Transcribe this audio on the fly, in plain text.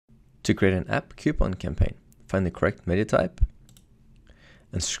To create an app coupon campaign, find the correct media type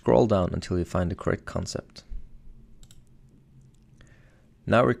and scroll down until you find the correct concept.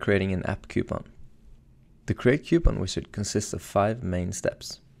 Now we're creating an app coupon. The Create Coupon wizard consists of 5 main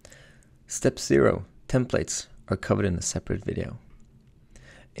steps. Step 0, templates, are covered in a separate video.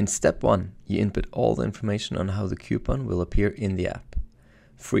 In step 1, you input all the information on how the coupon will appear in the app.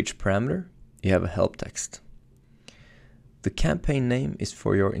 For each parameter, you have a help text. The campaign name is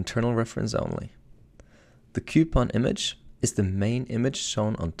for your internal reference only. The coupon image is the main image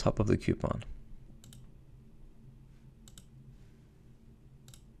shown on top of the coupon.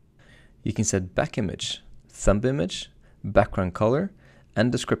 You can set back image, thumb image, background color,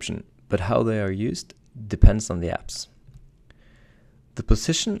 and description, but how they are used depends on the apps. The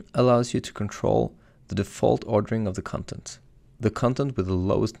position allows you to control the default ordering of the content. The content with the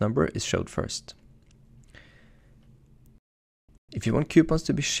lowest number is showed first. If you want coupons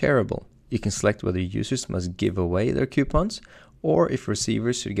to be shareable, you can select whether users must give away their coupons or if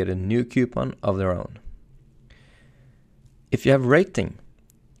receivers should get a new coupon of their own. If you have rating,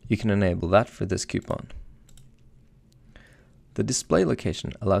 you can enable that for this coupon. The display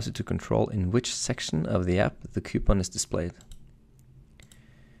location allows you to control in which section of the app the coupon is displayed.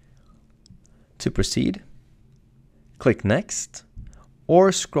 To proceed, click Next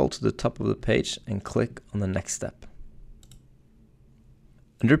or scroll to the top of the page and click on the next step.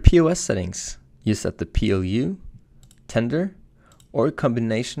 Under POS settings, you set the PLU, tender, or a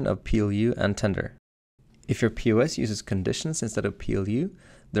combination of PLU and tender. If your POS uses conditions instead of PLU,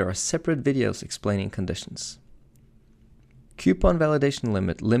 there are separate videos explaining conditions. Coupon validation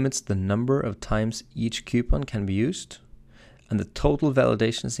limit limits the number of times each coupon can be used, and the total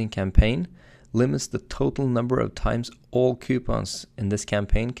validations in campaign limits the total number of times all coupons in this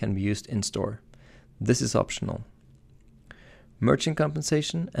campaign can be used in store. This is optional. Merchant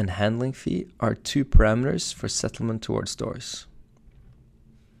compensation and handling fee are 2 parameters for settlement towards stores.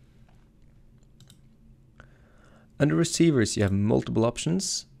 Under receivers, you have multiple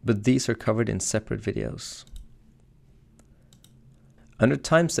options, but these are covered in separate videos. Under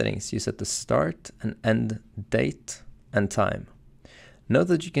time settings, you set the start and end date and time. Note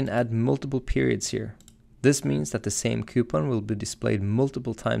that you can add multiple periods here. This means that the same coupon will be displayed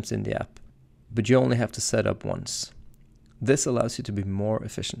multiple times in the app, but you only have to set up once. This allows you to be more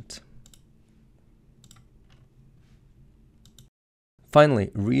efficient.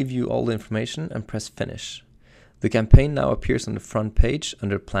 Finally, review all the information and press Finish. The campaign now appears on the front page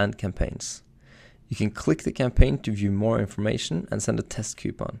under Planned Campaigns. You can click the campaign to view more information and send a test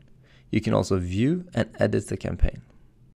coupon. You can also view and edit the campaign.